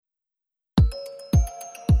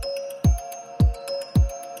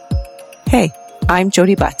Hey, I'm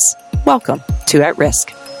Jody Butts. Welcome to At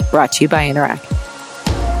Risk, brought to you by Interact.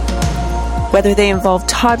 Whether they involve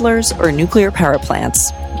toddlers or nuclear power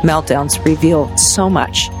plants, meltdowns reveal so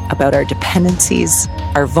much about our dependencies,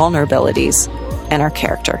 our vulnerabilities, and our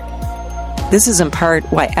character. This is in part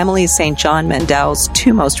why Emily St. John Mandel's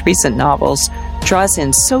two most recent novels draw us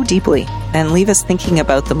in so deeply and leave us thinking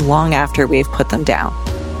about them long after we've put them down.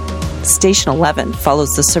 Station 11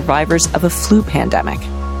 follows the survivors of a flu pandemic.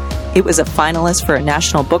 It was a finalist for a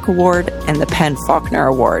National Book Award and the PEN/Faulkner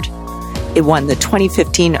Award. It won the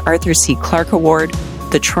 2015 Arthur C. Clarke Award,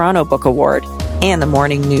 the Toronto Book Award, and the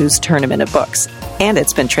Morning News Tournament of Books, and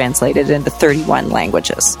it's been translated into 31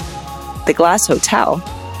 languages. The Glass Hotel,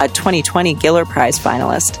 a 2020 Giller Prize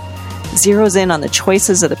finalist, zeroes in on the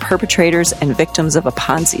choices of the perpetrators and victims of a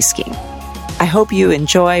Ponzi scheme. I hope you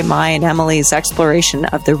enjoy my and Emily's exploration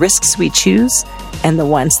of the risks we choose and the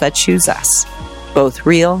ones that choose us, both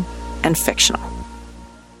real and fictional.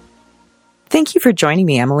 Thank you for joining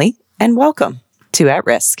me, Emily, and welcome to At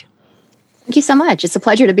Risk. Thank you so much. It's a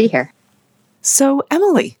pleasure to be here. So,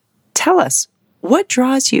 Emily, tell us, what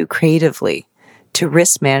draws you creatively to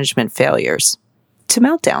risk management failures, to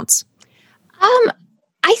meltdowns?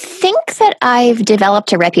 I think that I've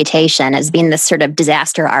developed a reputation as being this sort of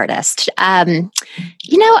disaster artist. I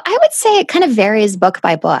would say it kind of varies book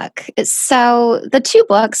by book. So the two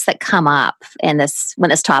books that come up in this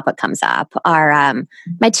when this topic comes up are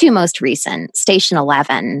my two most recent, Station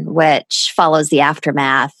 11, which follows the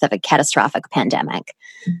aftermath of a catastrophic pandemic,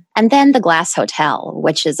 and then The Glass Hotel,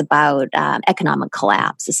 which is about economic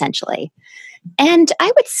collapse, essentially. And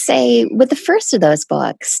I would say with the first of those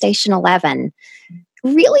books, Station 11,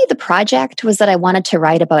 really the project was that I wanted to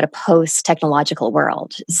write about a post-technological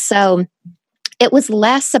world. So it was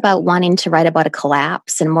less about wanting to write about a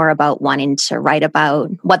collapse and more about wanting to write about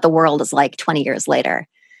what the world is like 20 years later.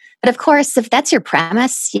 But of course, if that's your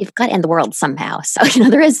premise, you've got to end the world somehow. So,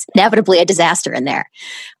 there is inevitably a disaster in there.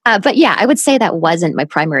 But yeah, I would say that wasn't my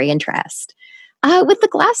primary interest. With The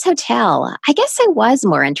Glass Hotel, I guess I was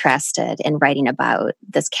more interested in writing about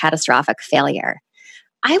this catastrophic failure.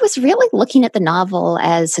 I was really looking at the novel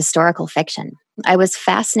as historical fiction. I was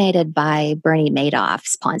fascinated by Bernie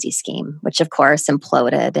Madoff's Ponzi scheme, which of course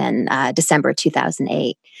imploded in December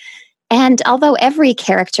 2008. And although every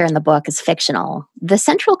character in the book is fictional, the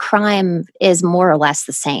central crime is more or less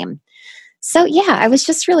the same. So yeah, I was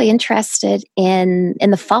just really interested in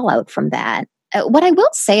the fallout from that. What I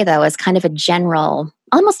will say, though, is kind of a general,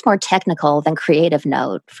 almost more technical than creative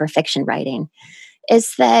note for fiction writing,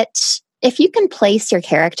 is that if you can place your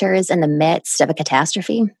characters in the midst of a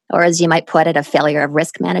catastrophe, or as you might put it, a failure of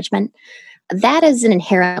risk management, that is an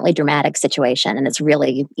inherently dramatic situation, and it's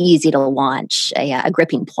really easy to launch a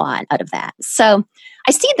gripping plot out of that. So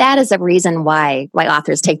I see that as a reason why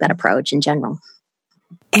authors take that approach in general.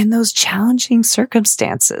 And those challenging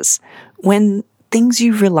circumstances, when things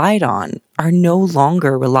you've relied on are no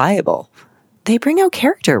longer reliable, they bring out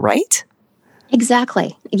character, right?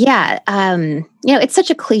 Exactly. Yeah. It's such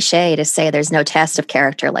a cliche to say there's no test of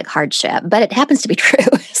character like hardship, but it happens to be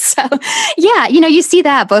true. So, yeah, you see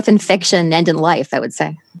that both in fiction and in life, I would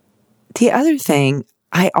say. The other thing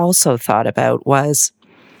I also thought about was,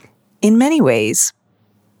 in many ways,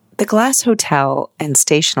 The Glass Hotel and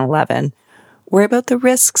Station 11 were about the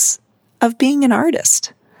risks of being an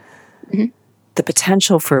artist. Mm-hmm. The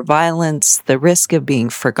potential for violence, the risk of being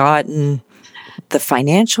forgotten, the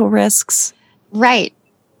financial risks. Right.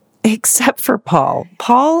 Except for Paul.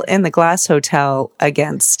 Paul in The Glass Hotel,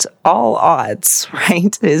 against all odds,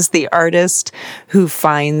 right, is the artist who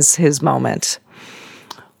finds his moment.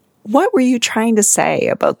 What were you trying to say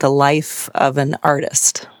about the life of an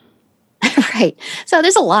artist? Right. So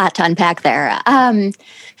there's a lot to unpack there.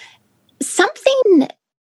 Something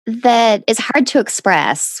that is hard to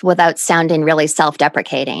express without sounding really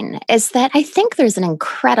self-deprecating is that I think there's an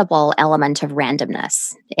incredible element of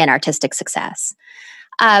randomness in artistic success.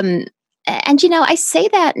 I say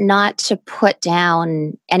that not to put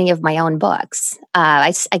down any of my own books.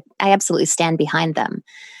 I absolutely stand behind them.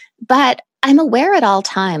 But I'm aware at all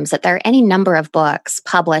times that there are any number of books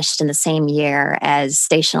published in the same year as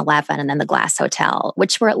Station 11 and then The Glass Hotel,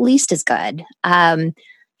 which were at least as good.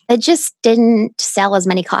 It just didn't sell as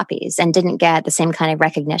many copies and didn't get the same kind of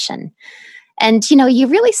recognition. And, you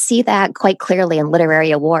really see that quite clearly in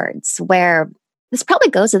literary awards, where this probably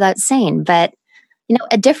goes without saying, but,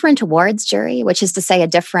 a different awards jury, which is to say a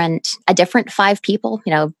different 5 people,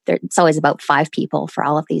 it's always about 5 people for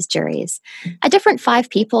all of these juries. A different 5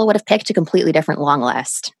 people would have picked a completely different long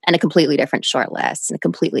list and a completely different short list and a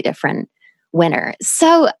completely different winner.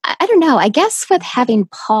 So I don't know, I guess with having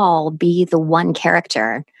Paul be the one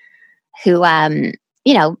character who,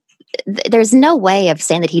 you know, there's no way of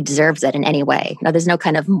saying that he deserves it in any way. No, there's no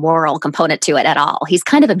kind of moral component to it at all. He's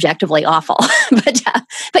kind of objectively awful.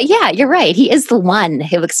 But yeah, you're right. He is the one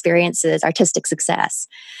who experiences artistic success.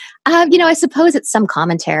 I suppose it's some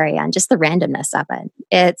commentary on just the randomness of it.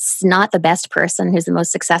 It's not the best person who's the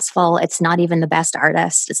most successful. It's not even the best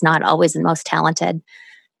artist. It's not always the most talented.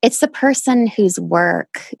 It's the person whose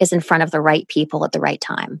work is in front of the right people at the right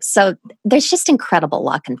time. So there's just incredible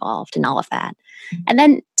luck involved in all of that. And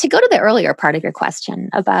then to go to the earlier part of your question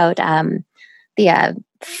about the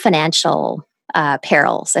financial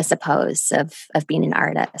perils, I suppose, of being an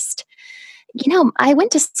artist. I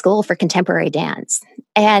went to school for contemporary dance,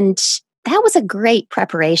 and that was a great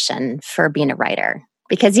preparation for being a writer.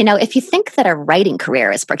 Because, if you think that a writing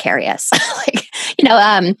career is precarious,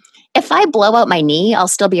 if I blow out my knee, I'll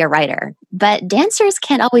still be a writer. But dancers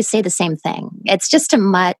can't always say the same thing. It's just a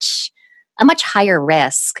much higher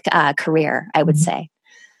risk career, I would say.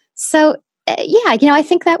 So, I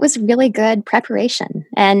think that was really good preparation.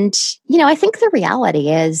 And, I think the reality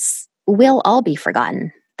is we'll all be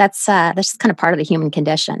forgotten. That's just kind of part of the human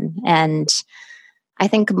condition. And I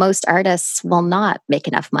think most artists will not make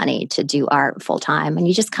enough money to do art full time. And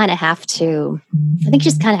you just kind of have to,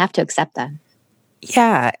 accept that.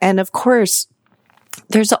 Yeah. And of course,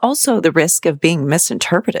 there's also the risk of being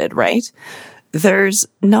misinterpreted, right? There's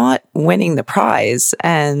not winning the prize,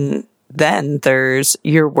 and then there's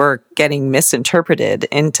your work getting misinterpreted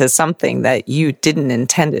into something that you didn't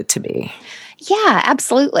intend it to be. Yeah,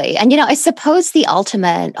 absolutely. And, I suppose the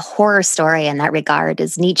ultimate horror story in that regard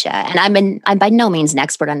is Nietzsche. And I'm by no means an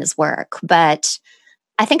expert on his work, but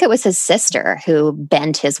I think it was his sister who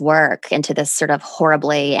bent his work into this sort of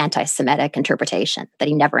horribly anti-Semitic interpretation that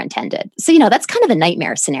he never intended. So, that's kind of a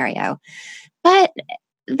nightmare scenario. But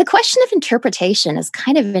the question of interpretation is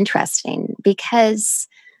kind of interesting because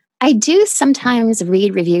I do sometimes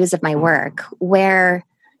read reviews of my work where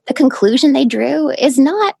the conclusion they drew is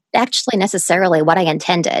not actually necessarily what I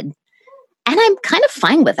intended. And I'm kind of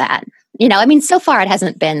fine with that. So far it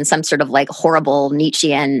hasn't been some sort of like horrible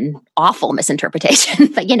Nietzschean awful misinterpretation,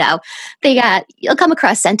 but you'll come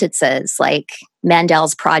across sentences like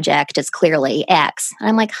Mandel's project is clearly X. And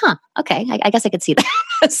I'm like, okay, I guess I could see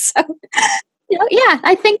that. So,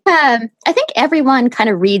 I think everyone kind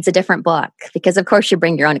of reads a different book because of course you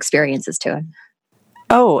bring your own experiences to it.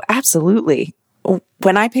 Oh, absolutely.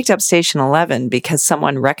 When I picked up Station 11 because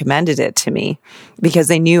someone recommended it to me, because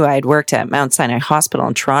they knew I had worked at Mount Sinai Hospital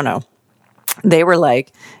in Toronto, they were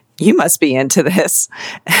like, you must be into this.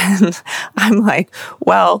 And I'm like,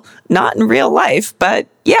 well, not in real life, but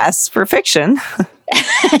yes, for fiction.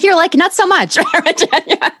 You're like, not so much.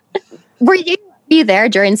 Were you there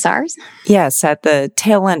during SARS? Yes, at the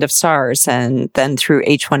tail end of SARS and then through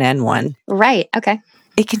H1N1. Right, okay.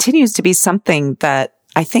 It continues to be something that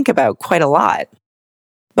I think about quite a lot.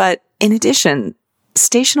 But in addition,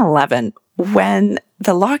 Station 11, when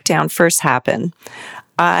the lockdown first happened,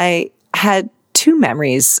 I had two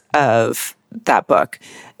memories of that book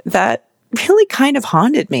that really kind of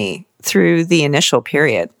haunted me through the initial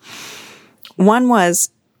period. One was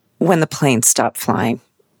when the plane stopped flying.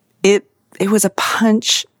 It was a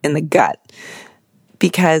punch in the gut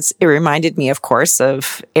because it reminded me, of course,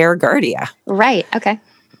 of Air Gardia. Right, okay.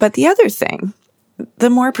 But the other thing, the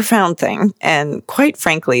more profound thing, and quite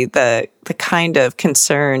frankly, the kind of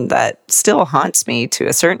concern that still haunts me to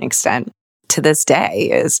a certain extent to this day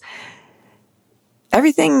is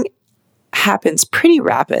everything happens pretty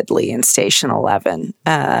rapidly in Station 11.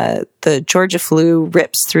 The Georgia flu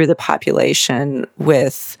rips through the population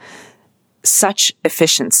with such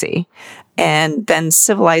efficiency. And then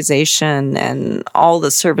civilization and all the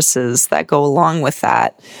services that go along with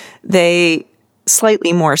that, they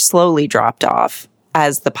slightly more slowly dropped off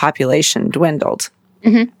as the population dwindled.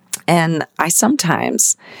 Mm-hmm. And I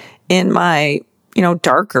sometimes, in my,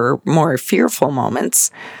 darker, more fearful moments,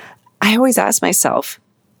 I always ask myself,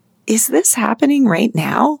 is this happening right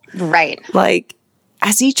now? Right. Like,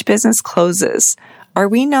 as each business closes, are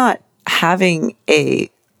we not having a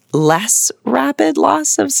less rapid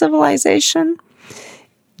loss of civilization?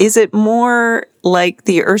 Is it more like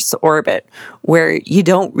the Earth's orbit where you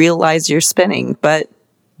don't realize you're spinning, but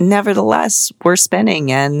nevertheless we're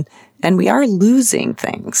spinning and we are losing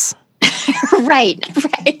things? Right.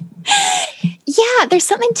 Yeah, there's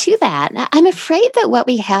something to that. I'm afraid that what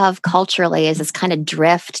we have culturally is this kind of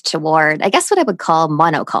drift toward, I guess what I would call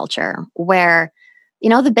monoculture, where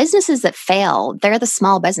the businesses that fail, they're the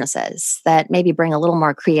small businesses that maybe bring a little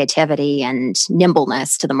more creativity and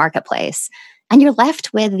nimbleness to the marketplace. And you're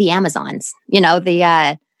left with the Amazons,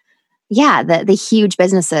 the the huge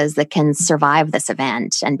businesses that can survive this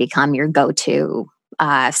event and become your go-to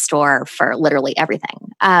store for literally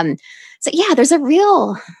everything. So yeah, there's a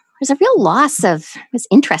real loss of this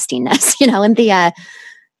interestingness,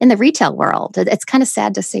 in the retail world. It's kind of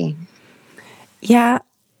sad to see. Yeah,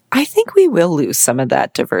 I think we will lose some of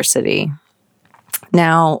that diversity.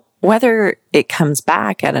 Now, whether it comes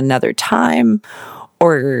back at another time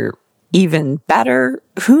or even better,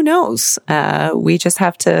 who knows? We just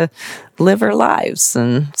have to live our lives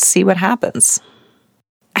and see what happens.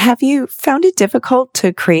 Have you found it difficult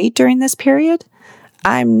to create during this period?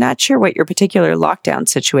 I'm not sure what your particular lockdown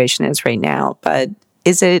situation is right now, but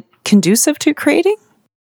is it conducive to creating?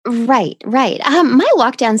 Right. My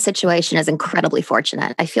lockdown situation is incredibly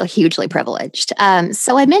fortunate. I feel hugely privileged.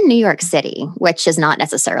 So I'm in New York City, which is not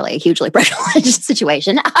necessarily a hugely privileged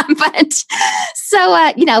situation.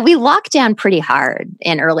 We locked down pretty hard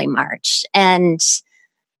in early March. And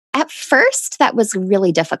at first, that was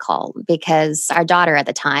really difficult because our daughter at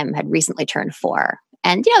the time had recently turned 4.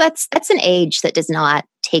 And, that's an age that does not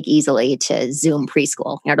take easily to Zoom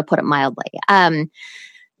preschool, to put it mildly.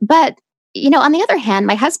 But on the other hand,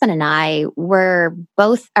 my husband and I we're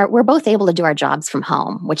both able to do our jobs from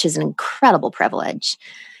home, which is an incredible privilege.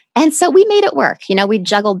 And so we made it work. We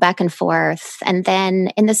juggled back and forth. And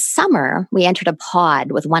then in the summer, we entered a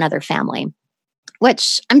pod with one other family,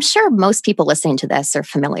 which I'm sure most people listening to this are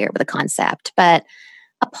familiar with the concept. But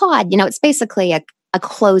a pod, it's basically a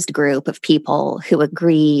closed group of people who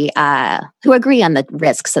agree on the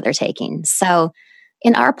risks that they're taking. So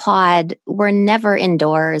in our pod, we're never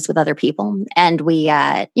indoors with other people. And we,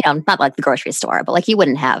 not like the grocery store, but like you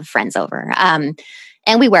wouldn't have friends over. And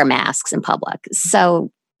we wear masks in public.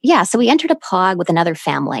 So we entered a pod with another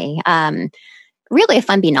family. Really, if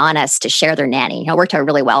I'm being honest, to share their nanny. It worked out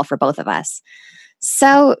really well for both of us.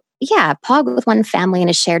 So pod with one family and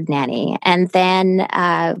a shared nanny. And then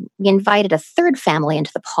we invited a third family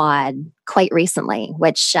into the pod quite recently,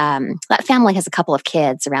 which that family has a couple of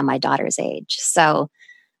kids around my daughter's age. So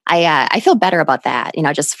I feel better about that,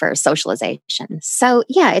 just for socialization. So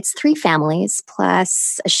it's 3 families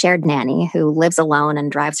plus a shared nanny who lives alone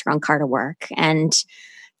and drives her own car to work. And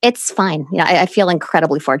it's fine. I feel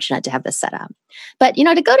incredibly fortunate to have this set up. But,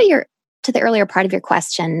 to go to the earlier part of your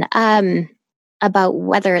question, about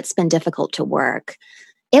whether it's been difficult to work.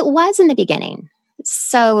 It was in the beginning.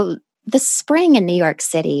 So the spring in New York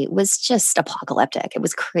City was just apocalyptic. It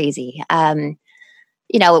was crazy.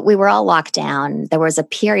 We were all locked down. There was a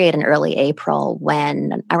period in early April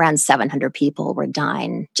when around 700 people were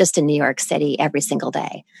dying just in New York City every single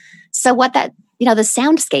day. So what that, the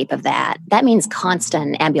soundscape of that means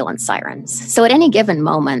constant ambulance sirens. So at any given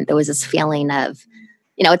moment, there was this feeling of,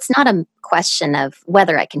 it's not a question of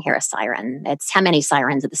whether I can hear a siren. It's how many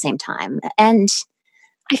sirens at the same time. And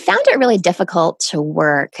I found it really difficult to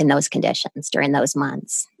work in those conditions during those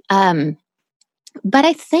months. But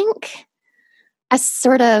I think a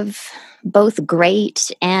sort of both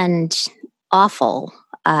great and awful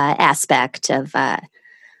aspect of,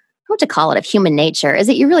 what to call it, of human nature is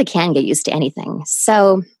that you really can get used to anything.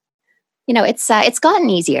 So, it's gotten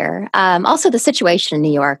easier. Also, the situation in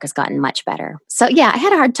New York has gotten much better. So, I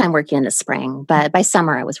had a hard time working in the spring, but by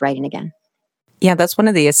summer I was writing again. Yeah, that's one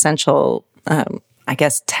of the essential,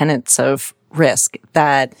 tenets of risk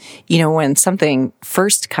that, when something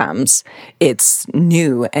first comes, it's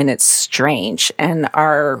new and it's strange, and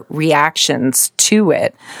our reactions to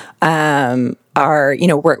it are,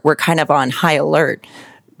 we're kind of on high alert.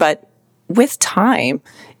 But with time,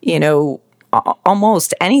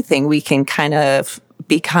 almost anything we can kind of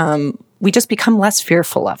we just become less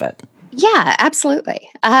fearful of it. Yeah, absolutely.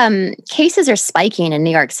 Cases are spiking in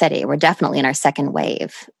New York City. We're definitely in our second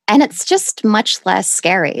wave. And it's just much less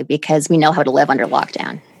scary because we know how to live under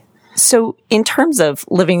lockdown. So in terms of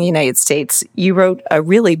living in the United States, you wrote a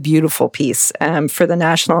really beautiful piece for the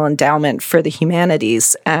National Endowment for the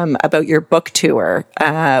Humanities about your book tour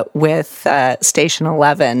with Station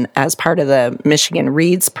 11 as part of the Michigan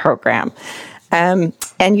Reads program. And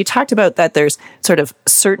you talked about that there's sort of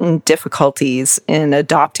certain difficulties in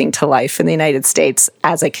adopting to life in the United States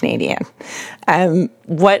as a Canadian.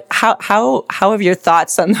 How have your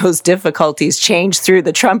thoughts on those difficulties changed through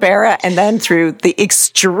the Trump era and then through the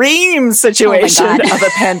extreme situation of a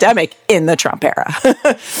pandemic in the Trump era?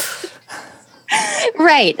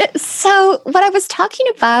 Right. So what I was talking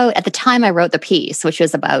about at the time I wrote the piece, which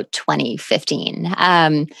was about 2015,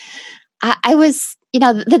 I was...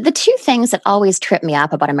 the 2 things that always trip me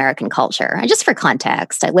up about American culture, and just for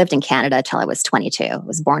context, I lived in Canada till I was 22. I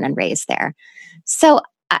was born and raised there. So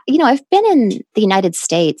I've been in the United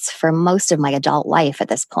States for most of my adult life at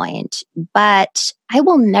this point, but I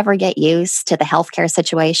will never get used to the healthcare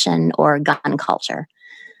situation or gun culture.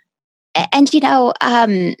 And,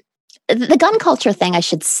 the gun culture thing, I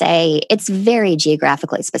should say, it's very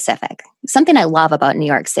geographically specific. Something I love about New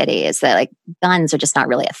York City is that guns are just not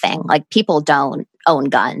really a thing. People don't own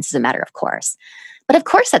guns as a matter of course. But of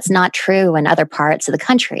course, that's not true in other parts of the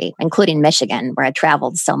country, including Michigan, where I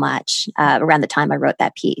traveled so much around the time I wrote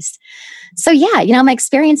that piece. So yeah, my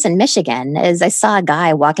experience in Michigan is I saw a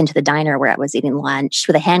guy walk into the diner where I was eating lunch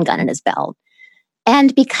with a handgun in his belt.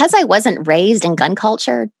 And because I wasn't raised in gun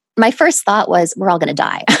culture, my first thought was, we're all going to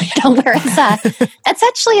die. Whereas that's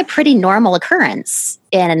actually a pretty normal occurrence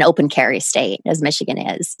in an open carry state, as Michigan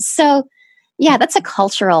is. So, yeah, that's a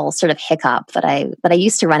cultural sort of hiccup that I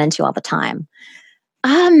used to run into all the time.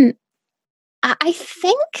 I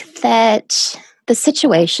think that the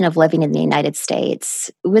situation of living in the United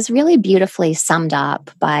States was really beautifully summed up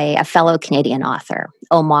by a fellow Canadian author,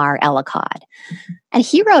 Omar Ellicott. And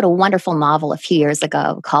he wrote a wonderful novel a few years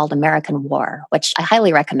ago called American War, which I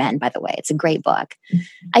highly recommend, by the way. It's a great book.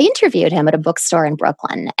 I interviewed him at a bookstore in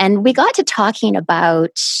Brooklyn, and we got to talking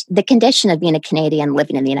about the condition of being a Canadian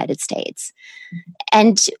living in the United States.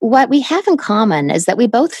 And what we have in common is that we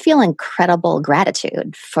both feel incredible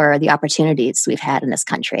gratitude for the opportunities we've had in this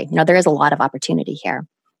country. There is a lot of opportunity here.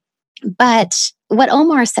 But what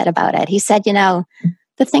Omar said about it, he said,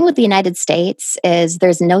 the thing with the United States is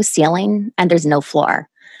there's no ceiling and there's no floor.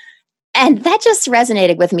 And that just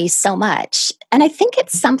resonated with me so much. And I think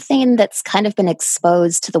it's something that's kind of been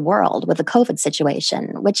exposed to the world with the COVID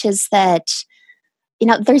situation, which is that,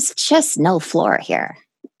 there's just no floor here.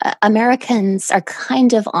 Americans are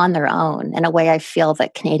kind of on their own in a way I feel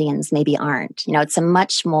that Canadians maybe aren't. It's a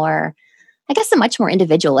much more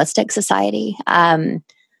individualistic society.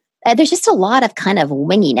 There's just a lot of kind of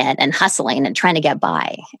winging it and hustling and trying to get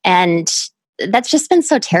by. And that's just been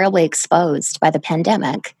so terribly exposed by the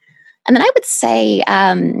pandemic. And then I would say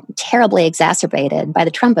terribly exacerbated by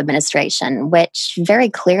the Trump administration, which very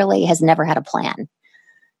clearly has never had a plan.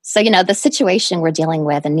 So, the situation we're dealing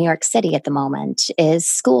with in New York City at the moment is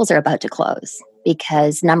schools are about to close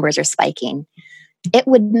because numbers are spiking. It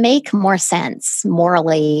would make more sense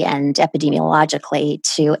morally and epidemiologically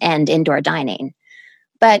to end indoor dining.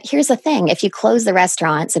 But here's the thing, if you close the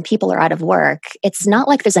restaurants and people are out of work, it's not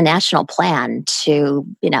like there's a national plan to,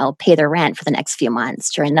 pay their rent for the next few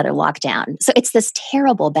months during another lockdown. So it's this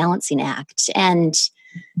terrible balancing act, and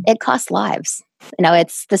it costs lives.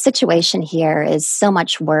 It's the situation here is so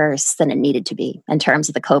much worse than it needed to be in terms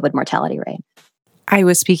of the COVID mortality rate. I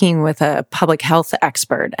was speaking with a public health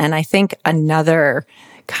expert, and I think another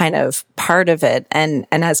kind of part of it, and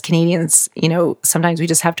as Canadians, sometimes we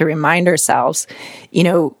just have to remind ourselves,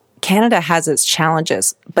 Canada has its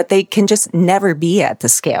challenges, but they can just never be at the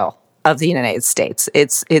scale of the United States.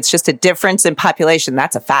 It's just a difference in population.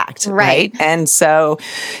 That's a fact, right? And so,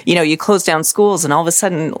 you close down schools and all of a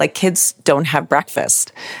sudden, kids don't have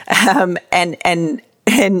breakfast. And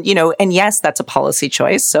yes, that's a policy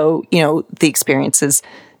choice. So, the experience is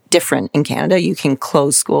different in Canada. You can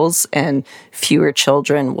close schools and more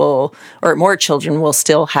children will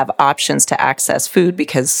still have options to access food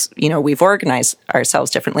because, we've organized ourselves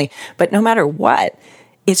differently. But no matter what,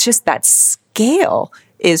 it's just that scale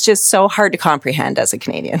is just so hard to comprehend as a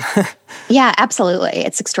Canadian. Yeah, absolutely.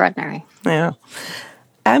 It's extraordinary. Yeah.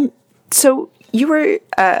 So you were,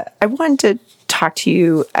 I wanted to talk to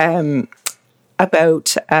you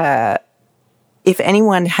about if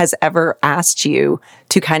anyone has ever asked you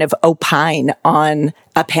to kind of opine on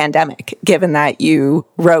a pandemic, given that you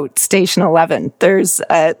wrote Station 11. There's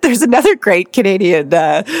another great Canadian,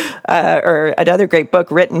 or another great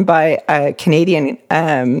book written by a Canadian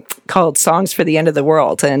called Songs for the End of the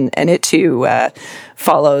World. And it too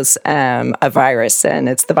follows a virus, and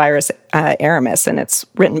it's the virus Aramis, and it's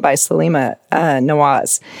written by Salima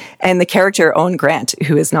Nawaz. And the character Owen Grant,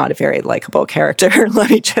 who is not a very likable character, let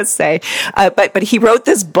me just say, but he wrote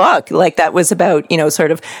this book that was about,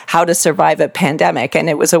 sort of how to survive a pandemic. And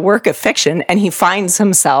it was a work of fiction. And he finds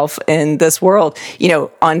himself in this world,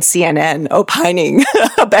 on CNN opining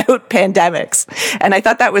about pandemics. And I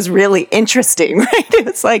thought that was really interesting, right?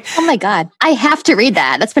 It's like, oh my God, I have to read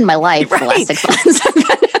that. That's been my life for the last 6 months.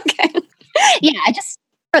 Okay. Yeah, I just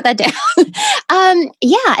wrote that down.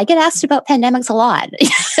 I get asked about pandemics a lot,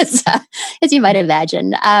 as you might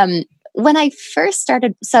imagine. When I first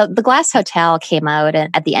started, so The Glass Hotel came out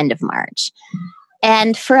at the end of March.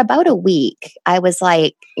 And for about a week, I was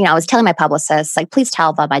I was telling my publicist, please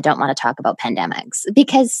tell them I don't want to talk about pandemics,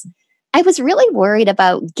 because I was really worried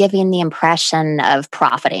about giving the impression of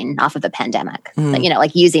profiting off of the pandemic,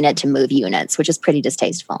 like using it to move units, which is pretty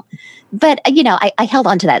distasteful. But, I held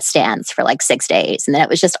on to that stance for like 6 days, and then it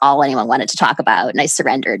was just all anyone wanted to talk about, and I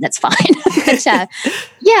surrendered, and it's fine.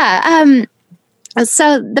 But,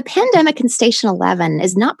 so the pandemic in Station 11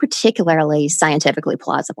 is not particularly scientifically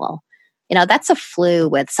plausible. That's a flu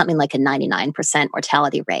with something like a 99%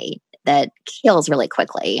 mortality rate that kills really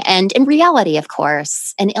quickly. And in reality, of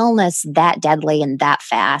course, an illness that deadly and that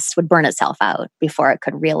fast would burn itself out before it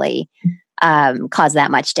could really cause that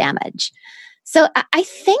much damage. So I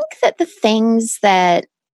think that the things that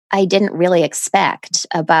I didn't really expect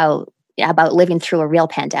about living through a real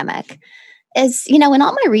pandemic is, in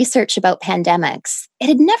all my research about pandemics, it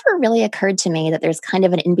had never really occurred to me that there's kind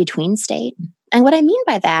of an in-between state. And what I mean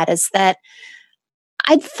by that is that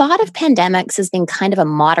I'd thought of pandemics as being kind of a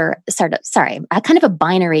kind of a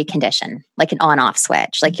binary condition, like an on-off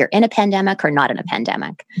switch, like you're in a pandemic or not in a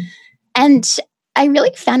pandemic. And I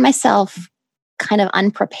really found myself kind of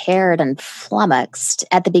unprepared and flummoxed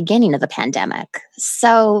at the beginning of the pandemic.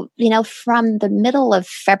 So, from the middle of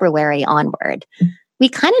February onward, we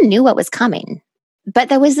kind of knew what was coming, but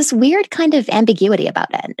there was this weird kind of ambiguity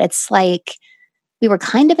about it. It's like, we were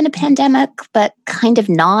kind of in a pandemic, but kind of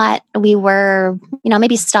not. We were,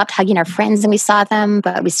 maybe stopped hugging our friends and we saw them,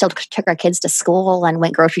 but we still took our kids to school and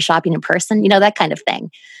went grocery shopping in person, that kind of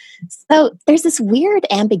thing. So there's this weird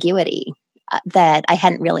ambiguity that I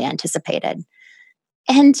hadn't really anticipated.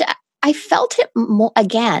 And I felt it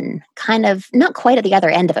again, kind of not quite at the other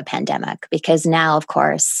end of a pandemic, because now, of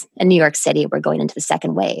course, in New York City, we're going into the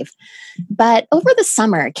second wave. But over the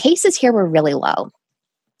summer, cases here were really low.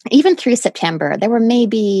 Even through September, there were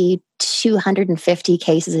maybe 250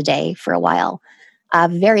 cases a day for a while,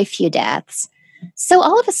 very few deaths. So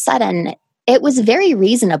all of a sudden, it was very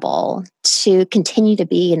reasonable to continue to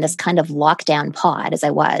be in this kind of lockdown pod as I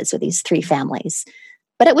was with these 3 families.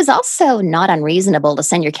 But it was also not unreasonable to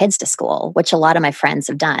send your kids to school, which a lot of my friends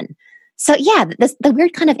have done. So the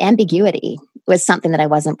weird kind of ambiguity was something that I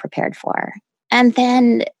wasn't prepared for. And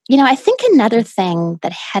then, I think another thing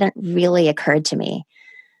that hadn't really occurred to me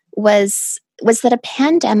was that a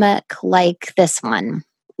pandemic like this one,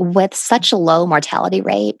 with such a low mortality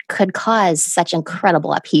rate, could cause such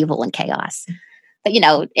incredible upheaval and chaos. But,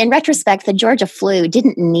 in retrospect, the Georgia flu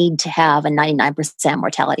didn't need to have a 99%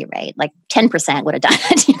 mortality rate. Like 10% would have done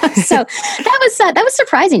it. So that was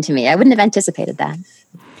surprising to me. I wouldn't have anticipated that.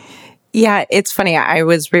 Yeah, it's funny. I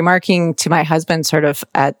was remarking to my husband sort of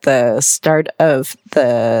at the start of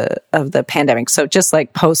the pandemic. So just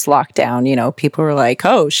like post lockdown, people were like,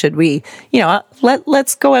 "Oh, should we,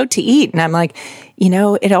 let's go out to eat?" And I'm like,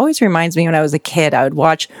 it always reminds me when I was a kid, I would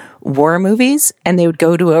watch war movies and they would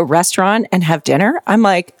go to a restaurant and have dinner. I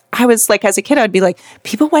was like, as a kid, I'd be like,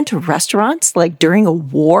 people went to restaurants like during a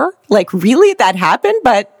war? Like really that happened?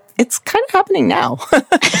 But it's kind of happening now.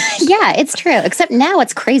 Yeah, it's true. Except now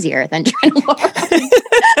it's crazier than during war.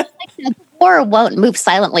 The war won't move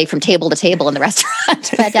silently from table to table in the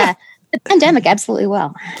restaurant, but the pandemic absolutely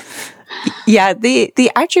will. Yeah,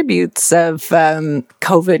 the attributes of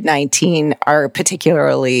COVID-19 are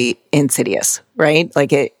particularly insidious, right?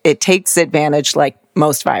 Like it takes advantage, like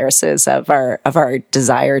most viruses, of our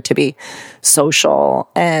desire to be social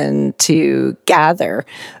and to gather.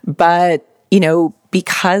 But,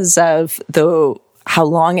 because of how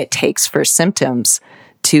long it takes for symptoms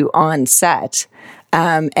to onset,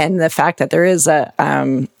 and the fact that there is a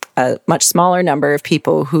much smaller number of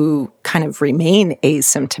people who kind of remain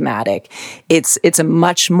asymptomatic, it's a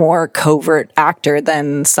much more covert actor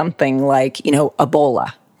than something like,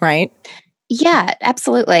 Ebola, right? Yeah,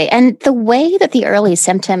 absolutely. And the way that the early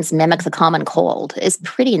symptoms mimic the common cold is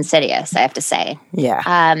pretty insidious, I have to say.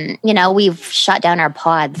 Yeah. We've shut down our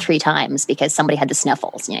pod 3 times because somebody had the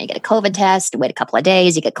sniffles. You get a COVID test, wait a couple of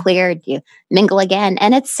days, you get cleared, you mingle again.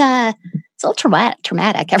 And it's a little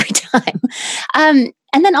traumatic every time.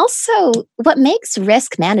 And then also what makes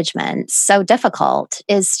risk management so difficult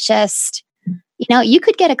is just, you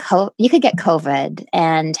could get COVID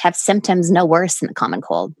and have symptoms no worse than the common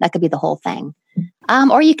cold. That could be the whole thing.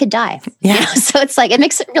 Or you could die. Yeah. So it's like, it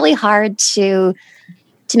makes it really hard to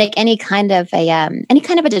make any kind of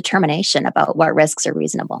a determination about what risks are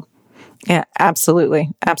reasonable. Yeah, absolutely.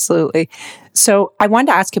 Absolutely. So I wanted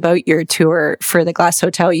to ask about your tour for the Glass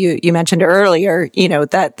Hotel. You mentioned earlier,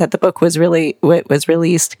 that the book was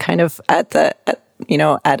released kind of at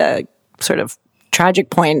a sort of tragic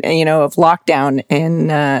point, of lockdown in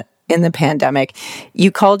the pandemic.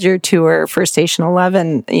 You called your tour for Station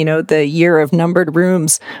 11, the year of numbered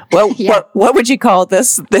rooms. Well, yeah. What would you call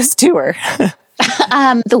this tour?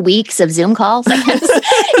 The weeks of Zoom calls, I guess.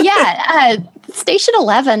 Yeah. Station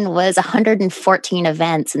 11 was 114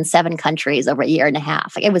 events in 7 countries over a year and a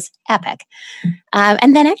half. Like, it was epic.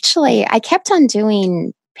 And then actually, I kept on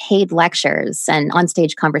doing paid lectures and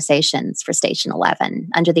onstage conversations for Station 11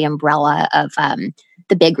 under the umbrella of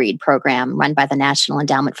the Big Read program run by the National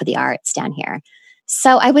Endowment for the Arts down here.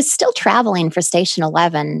 So I was still traveling for Station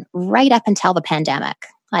 11 right up until the pandemic.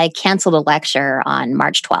 I canceled a lecture on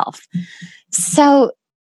March 12th. So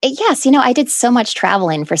yes, I did so much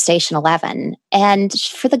traveling for Station 11. And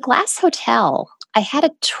for the Glass Hotel, I had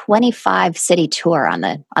a 25 city tour on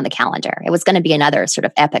the calendar. It was going to be another sort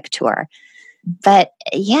of epic tour. But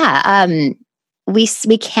yeah,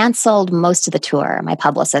 we canceled most of the tour, my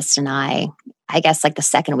publicist and I guess like the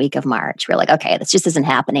second week of March. We were like, okay, this just isn't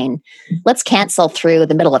happening. Let's cancel through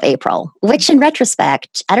the middle of April, which in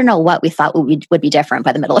retrospect, I don't know what we thought would be different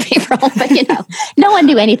by the middle of April, but no one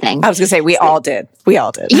knew anything. I was going to say, we all did.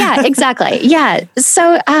 Yeah, exactly. Yeah.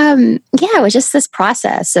 So, it was just this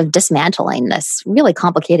process of dismantling this really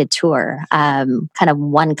complicated tour, kind of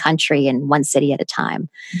one country and one city at a time.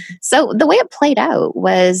 So the way it played out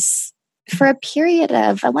was for a period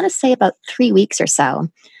of, I want to say about 3 weeks or so,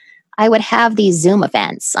 I would have these Zoom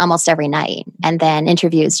events almost every night and then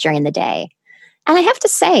interviews during the day. And I have to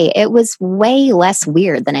say, it was way less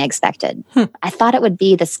weird than I expected. I thought it would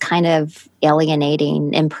be this kind of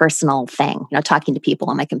alienating, impersonal thing, talking to people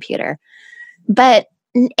on my computer. But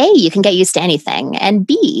A, you can get used to anything. And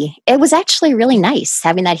B, it was actually really nice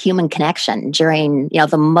having that human connection during,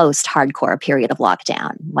 the most hardcore period of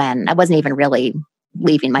lockdown when I wasn't even really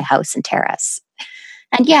leaving my house and terrace.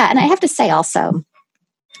 And and I have to say also,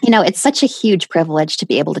 it's such a huge privilege to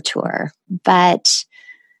be able to tour, but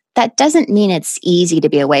that doesn't mean it's easy to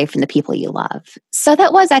be away from the people you love. So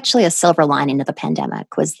that was actually a silver lining of the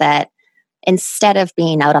pandemic, was that instead of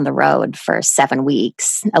being out on the road for 7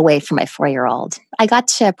 weeks away from my 4-year-old, I got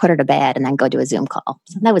to put her to bed and then go do a Zoom call.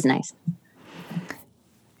 So that was nice.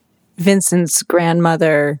 Vincent's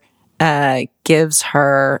grandmother gives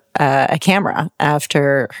her a camera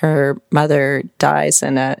after her mother dies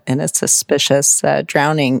in a suspicious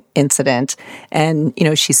drowning incident, and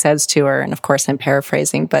she says to her, and of course I'm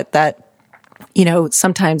paraphrasing, but that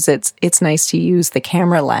sometimes it's nice to use the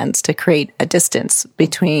camera lens to create a distance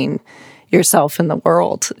between yourself and the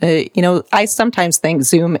world. I sometimes think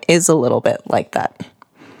Zoom is a little bit like that.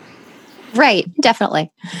 Right, definitely.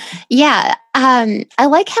 Yeah. I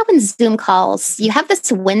like how in Zoom calls, you have this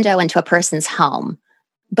window into a person's home,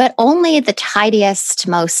 but only the tidiest,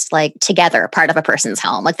 most together part of a person's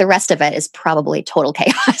home. Like the rest of it is probably total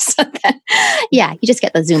chaos. You just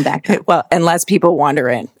get the Zoom background. Well, unless people wander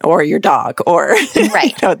in, or your dog, or...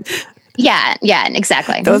 Right. Yeah,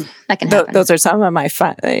 exactly. That can happen. Those are some of my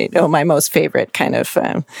my most favorite kind of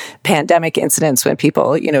pandemic incidents when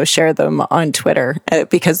people, share them on Twitter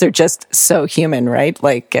because they're just so human, right?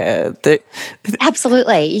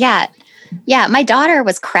 Absolutely, yeah. Yeah, my daughter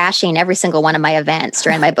was crashing every single one of my events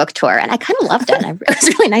during my book tour, and I kind of loved it. It was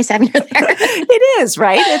really nice having her there. It is,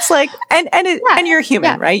 right? It's like, and you're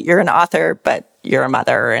human, right? You're an author, but you're a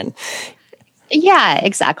mother, and... Yeah,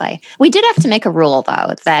 exactly. We did have to make a rule,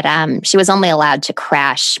 though, that she was only allowed to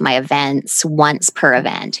crash my events once per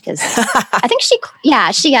event. Because I think she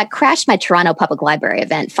crashed my Toronto Public Library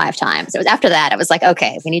event 5 times. It was after that, I was like,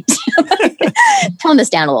 okay, we need to tone this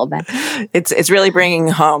down a little bit. It's really bringing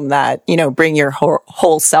home that, bring your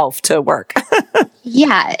whole self to work.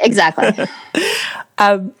 Yeah, exactly.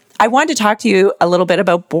 I wanted to talk to you a little bit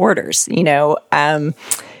about Borders.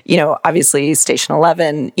 Obviously Station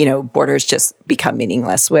 11, Borders just become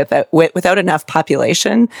meaningless without enough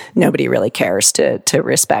population. Nobody really cares to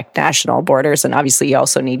respect national borders. And obviously you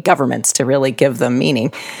also need governments to really give them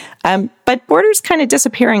meaning. But Borders kind of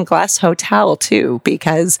disappear in Glass Hotel too,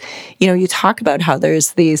 because, you talk about how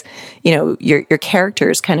there's these, your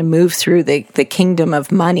characters kind of move through the kingdom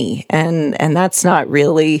of money, and that's not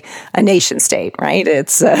really a nation state, right?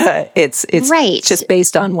 It's right. Just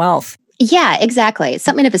based on wealth. Yeah, exactly. It's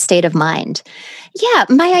something of a state of mind. Yeah,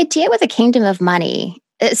 my idea with a kingdom of money.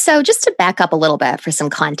 So just to back up a little bit for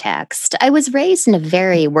some context, I was raised in a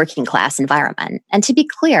very working class environment. And to be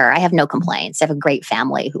clear, I have no complaints. I have a great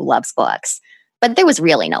family who loves books, but there was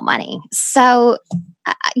really no money. So,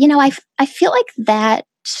 I feel like that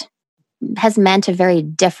has meant a very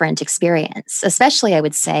different experience, especially I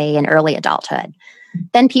would say in early adulthood,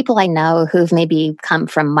 than people I know who've maybe come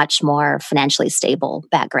from much more financially stable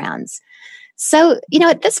backgrounds. So,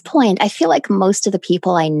 at this point, I feel like most of the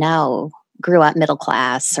people I know grew up middle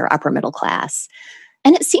class or upper middle class.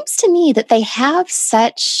 And it seems to me that they have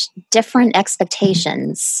such different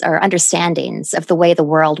expectations or understandings of the way the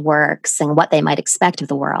world works and what they might expect of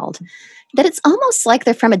the world, that it's almost like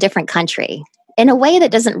they're from a different country in a way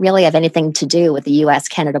that doesn't really have anything to do with the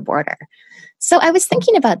US-Canada border. So I was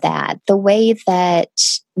thinking about that, the way that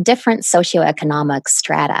different socioeconomic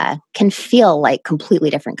strata can feel like completely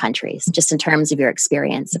different countries, just in terms of your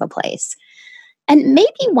experience of a place. And maybe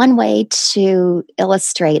one way to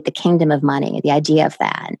illustrate the kingdom of money, the idea of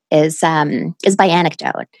that, is by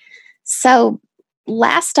anecdote. So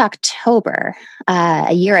last October,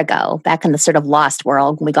 a year ago, back in the sort of lost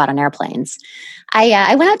world when we got on airplanes,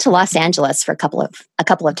 I went out to Los Angeles for a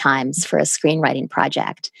couple of times for a screenwriting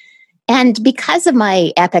project. And because of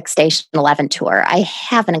my epic Station 11 tour, I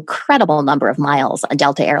have an incredible number of miles on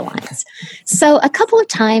Delta Airlines. So a couple of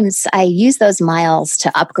times I used those miles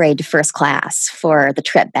to upgrade to first class for the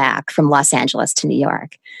trip back from Los Angeles to New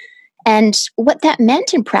York. And what that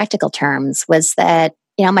meant in practical terms was that,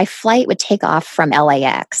 my flight would take off from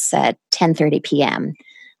LAX at 10:30 p.m.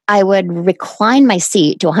 I would recline my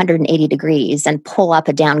seat to 180 degrees and pull up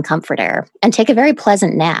a down comforter and take a very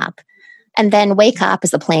pleasant nap, and then wake up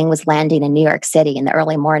as the plane was landing in New York City in the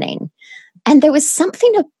early morning. And there was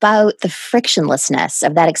something about the frictionlessness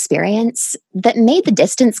of that experience that made the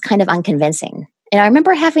distance kind of unconvincing. And I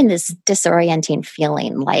remember having this disorienting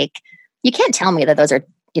feeling like, you can't tell me that those are,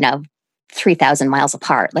 3,000 miles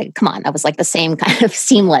apart. Like, come on, that was like the same kind of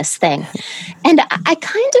seamless thing. And I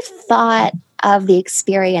kind of thought of the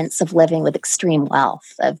experience of living with extreme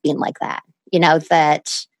wealth, of being like that,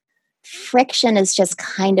 that friction is just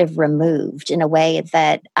kind of removed in a way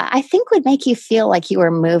that I think would make you feel like you were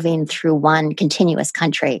moving through one continuous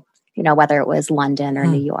country, whether it was London or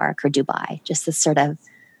New York or Dubai, just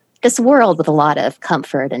this world with a lot of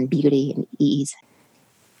comfort and beauty and ease.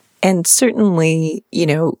 And certainly,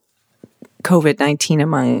 COVID-19,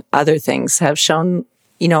 among other things, have shown,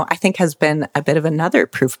 I think has been a bit of another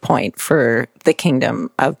proof point for the kingdom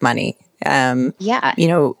of money. In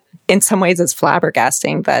some ways it's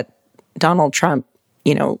flabbergasting that Donald Trump,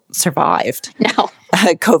 survived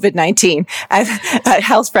COVID-19. A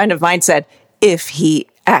health friend of mine said, if he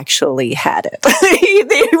actually had it, he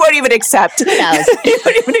won't even accept. He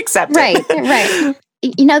won't even accept it. Right.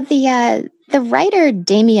 The writer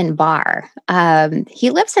Damien Barr, he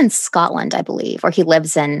lives in Scotland, I believe, or he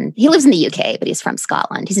lives in the UK, but he's from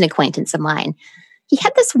Scotland. He's an acquaintance of mine. He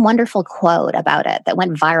had this wonderful quote about it that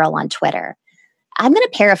went viral on Twitter. I'm going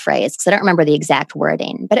to paraphrase because I don't remember the exact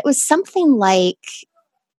wording, but it was something like,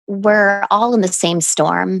 we're all in the same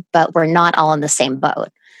storm, but we're not all in the same boat.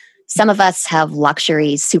 Some of us have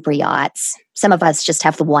luxury super yachts. Some of us just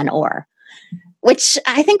have the one oar, which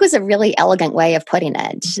I think was a really elegant way of putting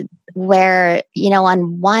it, where,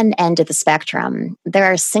 on one end of the spectrum, there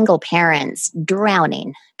are single parents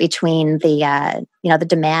drowning between the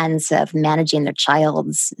demands of managing their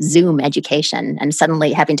child's Zoom education and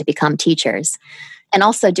suddenly having to become teachers, and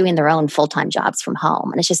also doing their own full-time jobs from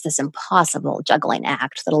home. And it's just this impossible juggling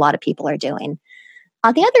act that a lot of people are doing.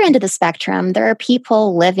 On the other end of the spectrum, there are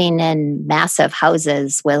people living in massive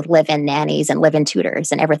houses with live-in nannies and live-in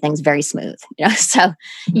tutors, and everything's very smooth. So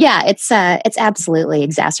yeah, it's absolutely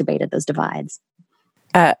exacerbated those divides.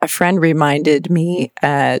 A friend reminded me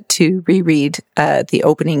to reread the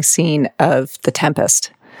opening scene of The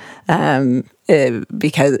Tempest,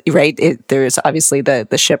 because there's obviously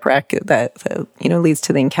the shipwreck that leads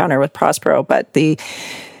to the encounter with Prospero, but the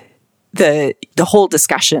whole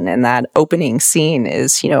discussion in that opening scene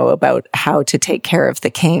is, about how to take care of the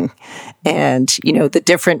king and, the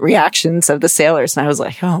different reactions of the sailors. And I was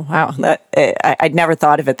like, oh, wow, I'd never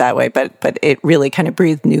thought of it that way, but it really kind of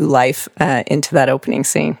breathed new life into that opening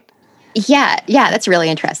scene. Yeah, that's really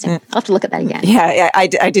interesting. I'll have to look at that again. Yeah,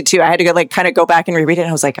 I did too. I had to kind of go back and reread it. And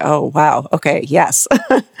I was like, oh, wow, okay, yes.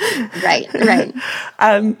 Right.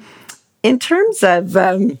 In terms of...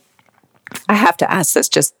 I have to ask this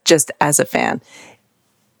just as a fan.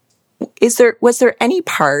 Was there any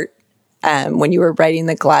part when you were writing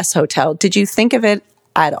The Glass Hotel, did you think of it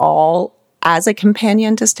at all as a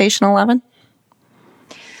companion to Station 11?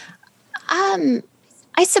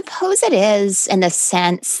 I suppose it is, in the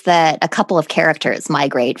sense that a couple of characters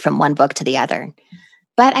migrate from one book to the other.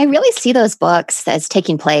 But I really see those books as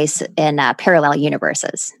taking place in parallel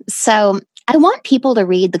universes. So I want people to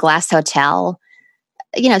read The Glass Hotel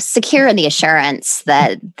secure in the assurance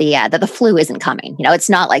that the flu isn't coming. It's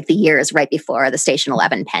not like the years right before the Station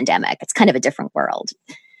 11 pandemic. It's kind of a different world.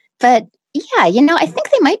 But yeah, I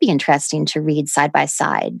think they might be interesting to read side by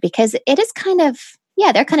side, because it is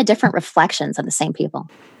they're kind of different reflections on the same people.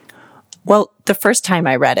 Well, the first time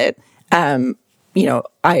I read it,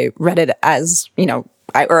 I read it as,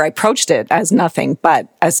 I approached it as nothing but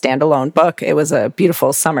a standalone book. It was a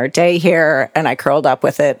beautiful summer day here, and I curled up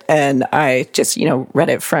with it, and I just, read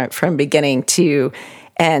it from beginning to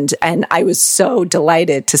end. And I was so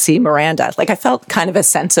delighted to see Miranda. Like, I felt kind of a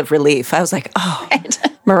sense of relief. I was like, oh,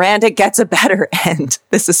 Miranda gets a better end.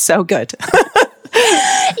 This is so good.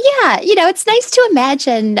 Yeah, it's nice to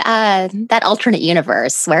imagine that alternate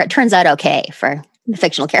universe where it turns out okay for the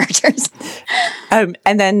fictional characters. And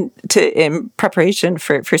then in preparation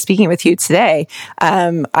for speaking with you today,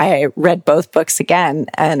 I read both books again.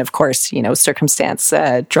 And of course, circumstance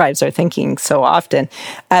drives our thinking so often.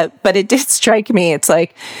 But it did strike me, it's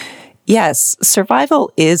like, yes,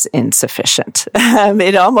 survival is insufficient.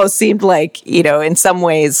 It almost seemed like, in some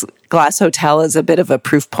ways, Glass Hotel is a bit of a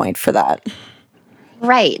proof point for that.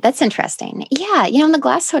 Right. That's interesting. Yeah. In the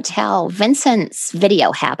Glass Hotel, Vincent's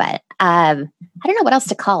video habit, I don't know what else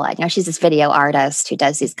to call it. She's this video artist who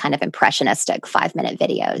does these kind of impressionistic 5-minute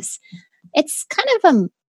videos. It's kind of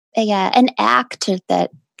an act that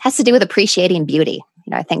has to do with appreciating beauty.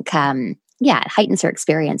 I think, it heightens her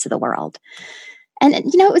experience of the world. And,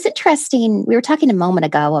 it was interesting. We were talking a moment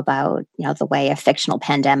ago about, the way a fictional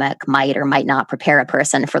pandemic might or might not prepare a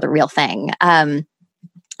person for the real thing.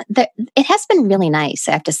 It has been really nice,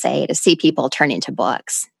 I have to say, to see people turning to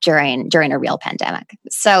books during a real pandemic.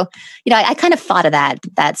 So, I kind of thought of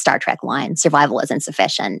that Star Trek line, survival is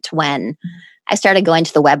insufficient, when I started going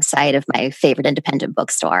to the website of my favorite independent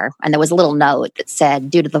bookstore, and there was a little note that said,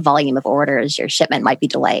 due to the volume of orders, your shipment might be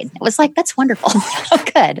delayed. It was like, that's wonderful. Oh,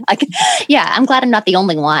 good. I'm glad I'm not the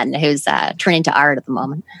only one who's turning to art at the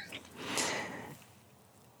moment.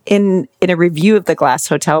 In a review of The Glass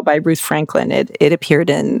Hotel by Ruth Franklin, it appeared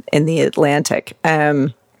in The Atlantic.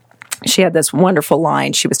 She had this wonderful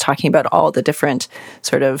line. She was talking about all the different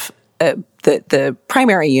sort of the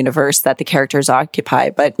primary universe that the characters occupy,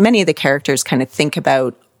 but many of the characters kind of think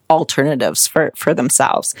about alternatives for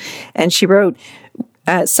themselves. And she wrote,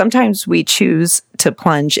 sometimes we choose to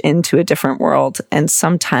plunge into a different world, and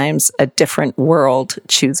sometimes a different world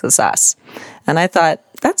chooses us. And I thought,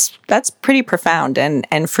 that's pretty profound,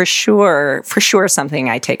 and for sure something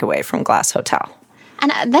I take away from Glass Hotel.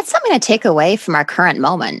 And that's something I take away from our current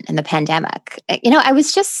moment in the pandemic. I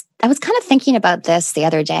was kind of thinking about this the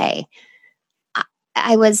other day.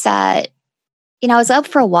 I was out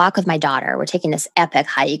for a walk with my daughter. We're taking this epic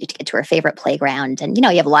hike to get to her favorite playground. And, you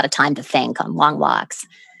have a lot of time to think on long walks.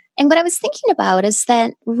 And what I was thinking about is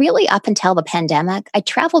that really up until the pandemic, I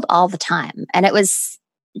traveled all the time. And it was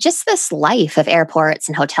just this life of airports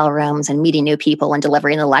and hotel rooms and meeting new people and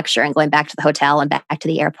delivering the lecture and going back to the hotel and back to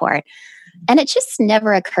the airport. And it just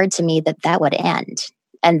never occurred to me that would end,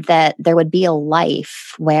 and that there would be a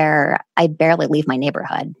life where I barely leave my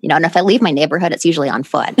neighborhood. And if I leave my neighborhood, it's usually on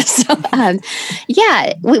foot. So,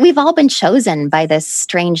 we've all been chosen by this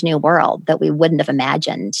strange new world that we wouldn't have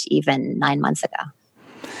imagined even 9 months ago.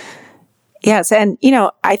 Yes. And,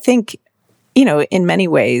 I think, in many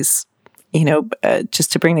ways,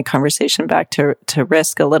 just to bring the conversation back to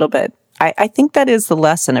risk a little bit, I think that is the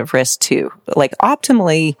lesson of risk too. Like,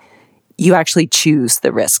 optimally, you actually choose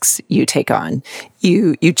the risks you take on.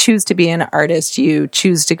 You choose to be an artist. You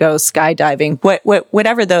choose to go skydiving,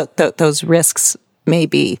 whatever those risks may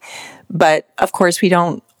be. But of course, we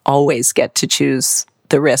don't always get to choose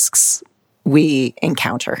the risks we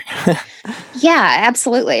encounter. Yeah,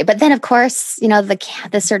 absolutely. But then, of course,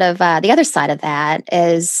 the sort of the other side of that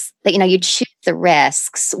is that you choose the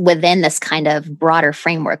risks within this kind of broader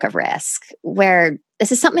framework of risk. Where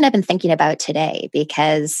this is something I've been thinking about today,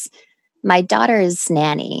 because my daughter's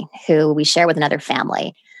nanny, who we share with another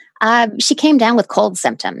family, she came down with cold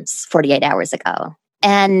symptoms 48 hours ago.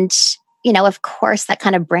 And, of course, that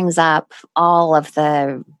kind of brings up all of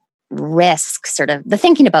the risk, sort of the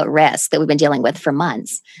thinking about risk that we've been dealing with for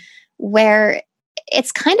months, where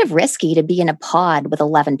it's kind of risky to be in a pod with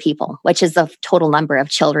 11 people, which is the total number of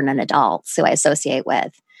children and adults who I associate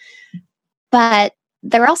with. But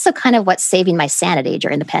they're also kind of what's saving my sanity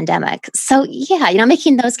during the pandemic. So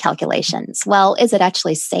making those calculations. Well, is it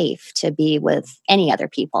actually safe to be with any other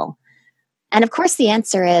people? And of course, the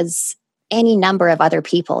answer is any number of other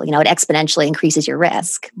people. It exponentially increases your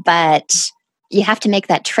risk. But you have to make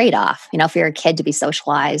that trade-off, if you're a kid, to be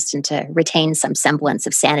socialized and to retain some semblance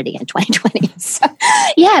of sanity in 2020. So,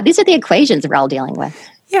 these are the equations we're all dealing with.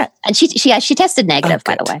 Yeah. And she tested negative,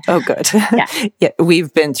 by the way. Oh, good. Yeah.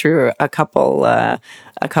 We've been through a couple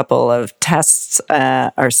of tests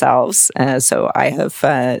ourselves. So I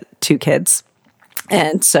have 2 kids.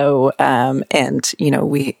 And so,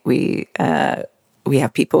 we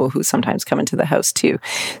have people who sometimes come into the house too.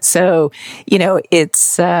 So,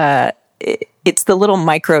 it's the little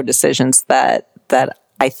micro decisions that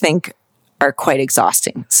I think are quite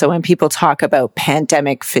exhausting. So when people talk about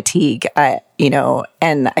pandemic fatigue,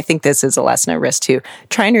 and I think this is a lesson at risk too,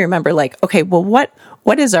 trying to remember like, okay, well,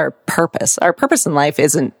 what is our purpose? Our purpose in life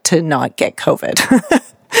isn't to not get COVID.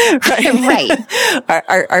 Right.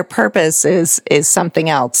 Our purpose is something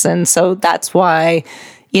else. And so that's why,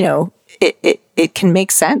 it can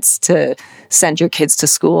make sense to send your kids to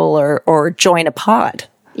school or join a pod.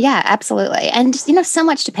 Yeah, absolutely. And, so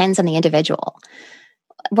much depends on the individual.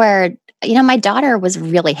 Where, my daughter was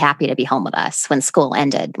really happy to be home with us when school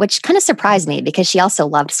ended, which kind of surprised me because she also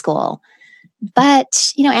loved school. But,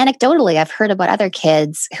 anecdotally, I've heard about other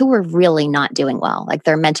kids who were really not doing well. Like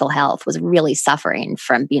their mental health was really suffering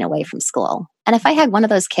from being away from school. And if I had one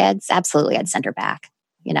of those kids, absolutely, I'd send her back.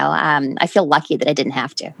 I feel lucky that I didn't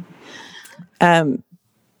have to.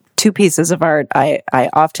 Two pieces of art I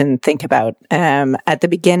often think about at the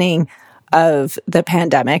beginning of the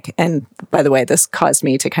pandemic. And by the way, this caused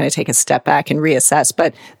me to kind of take a step back and reassess.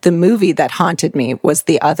 But the movie that haunted me was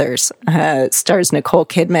The Others. Stars Nicole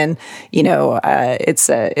Kidman. It's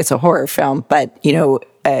a horror film, but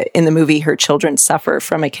in the movie, her children suffer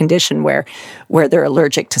from a condition where they're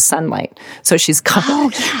allergic to sunlight. So she's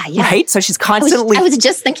right. So she's constantly. I was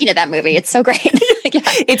just thinking of that movie. It's so great. Yeah.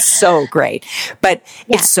 It's so great, but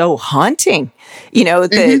it's so haunting.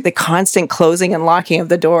 The constant closing and locking of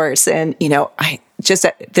the doors, and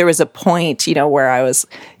there was a point where I was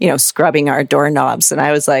scrubbing our doorknobs, and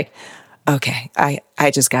I was like, okay,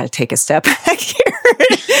 I just got to take a step back here.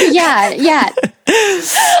 Yeah.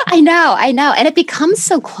 I know. And it becomes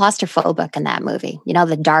so claustrophobic in that movie,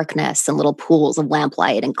 the darkness and little pools of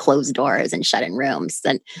lamplight and closed doors and shut in rooms.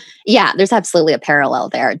 And yeah, there's absolutely a parallel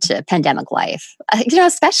there to pandemic life,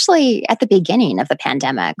 especially at the beginning of the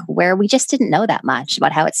pandemic where we just didn't know that much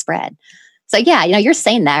about how it spread. So yeah, you're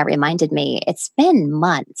saying that reminded me, it's been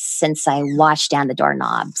months since I washed down the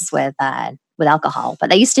doorknobs with alcohol,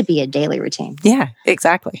 but that used to be a daily routine. Yeah,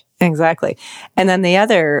 exactly. And then the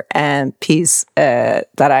other piece that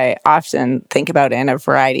I often think about in a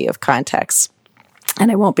variety of contexts,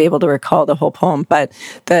 and I won't be able to recall the whole poem, but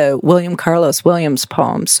the William Carlos Williams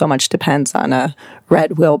poem, So Much Depends on a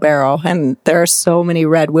Red Wheelbarrow. And there are so many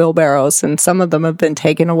red wheelbarrows, and some of them have been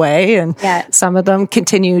taken away, and some of them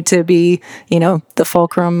continue to be, the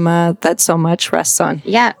fulcrum that so much rests on.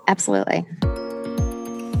 Yeah, absolutely.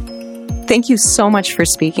 Thank you so much for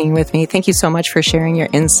speaking with me. Thank you so much for sharing your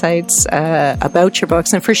insights about your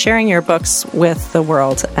books and for sharing your books with the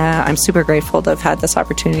world. I'm super grateful to have had this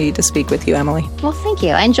opportunity to speak with you, Emily. Well, thank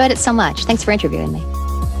you. I enjoyed it so much. Thanks for interviewing me.